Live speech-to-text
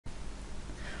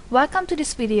Welcome to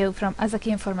this video from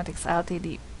Azaki Informatics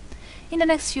Ltd. In the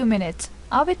next few minutes,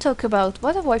 I will talk about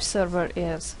what a VoIP server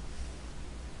is.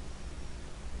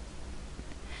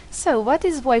 So, what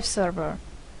is VoIP server?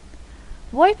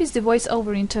 VoIP is the Voice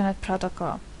over Internet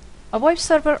Protocol. A VoIP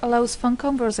server allows phone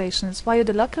conversations via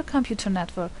the local computer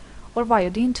network or via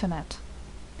the Internet.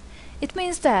 It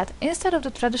means that, instead of the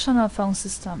traditional phone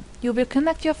system, you will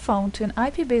connect your phone to an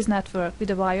IP-based network with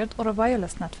a wired or a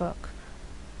wireless network.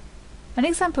 An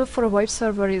example for a VoIP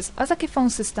server is Azaki Phone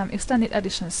System Extended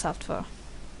Edition software.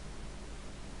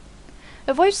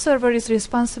 A VoIP server is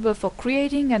responsible for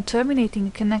creating and terminating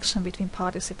a connection between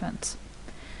participants.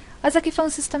 Azaki Phone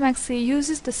System XE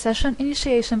uses the Session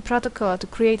Initiation Protocol to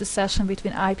create a session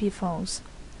between IP phones.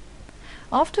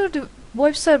 After the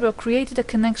VoIP server created a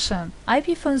connection,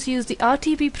 IP phones use the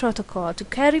RTP protocol to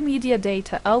carry media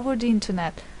data over the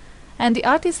Internet and the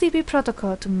RTCP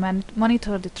protocol to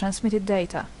monitor the transmitted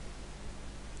data.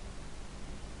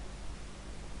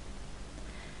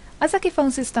 Azaki Phone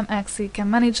System XE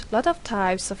can manage a lot of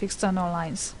types of external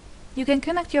lines. You can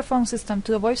connect your phone system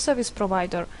to a voice service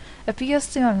provider, a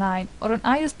PSTN line or an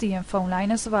ISDN phone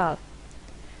line as well.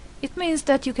 It means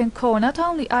that you can call not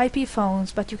only IP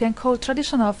phones, but you can call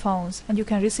traditional phones and you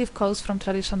can receive calls from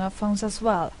traditional phones as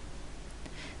well.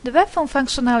 The web phone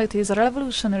functionality is a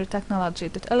revolutionary technology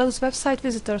that allows website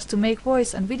visitors to make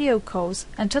voice and video calls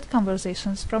and chat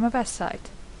conversations from a website.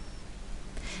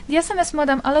 The SMS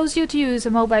modem allows you to use a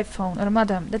mobile phone or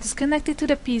modem that is connected to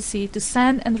the PC to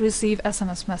send and receive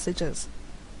SMS messages.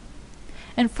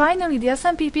 And finally, the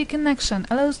SMPP connection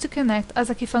allows to connect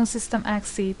Azaki Phone System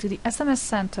XE to the SMS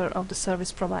center of the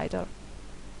service provider.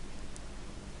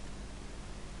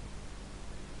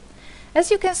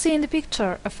 As you can see in the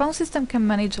picture, a phone system can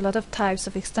manage a lot of types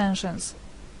of extensions.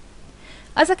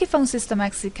 Azaki Phone System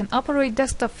XE can operate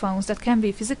desktop phones that can be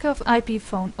a physical IP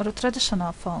phone or a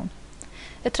traditional phone.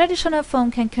 A traditional phone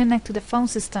can connect to the phone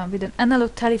system with an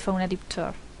analog telephone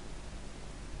adapter.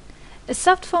 A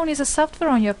soft phone is a software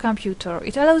on your computer.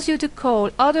 It allows you to call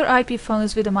other IP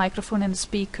phones with a microphone and a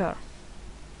speaker.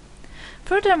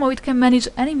 Furthermore, it can manage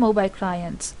any mobile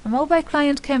client. A mobile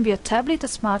client can be a tablet, a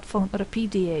smartphone or a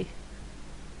PDA.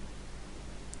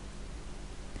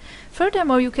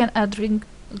 Furthermore, you can add ring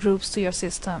groups to your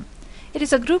system. It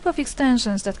is a group of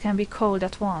extensions that can be called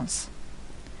at once.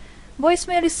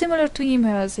 Voicemail is similar to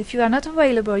emails. If you are not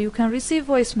available, you can receive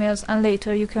voicemails and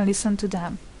later you can listen to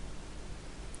them.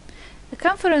 A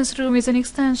conference room is an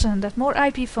extension that more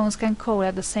IP phones can call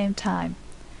at the same time.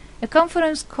 A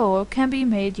conference call can be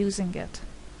made using it.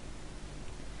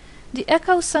 The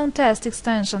Echo Sound Test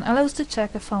extension allows to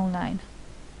check a phone line.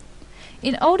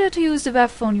 In order to use the web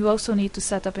phone, you also need to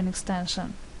set up an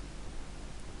extension.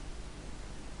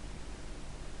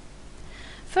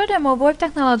 Furthermore, VoIP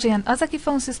technology and Azaki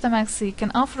Phone System XE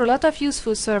can offer a lot of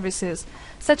useful services,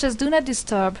 such as Do Not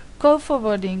Disturb, call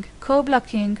forwarding, call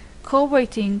blocking, call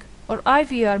waiting, or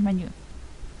IVR menu.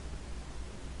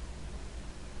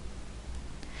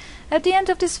 At the end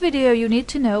of this video, you need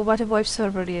to know what a VoIP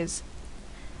server is.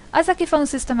 Azaki Phone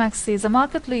System XE is a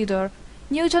market leader,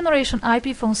 new generation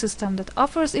IP phone system that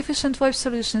offers efficient VoIP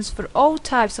solutions for all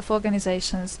types of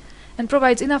organizations and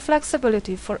provides enough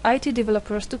flexibility for IT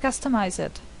developers to customize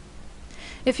it.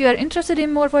 If you are interested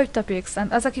in more VoIP topics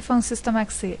and Azaki Phone System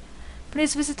XE,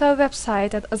 please visit our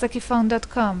website at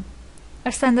azakiphone.com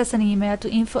or send us an email to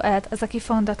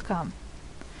info@azakiphone.com.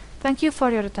 Thank you for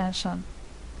your attention.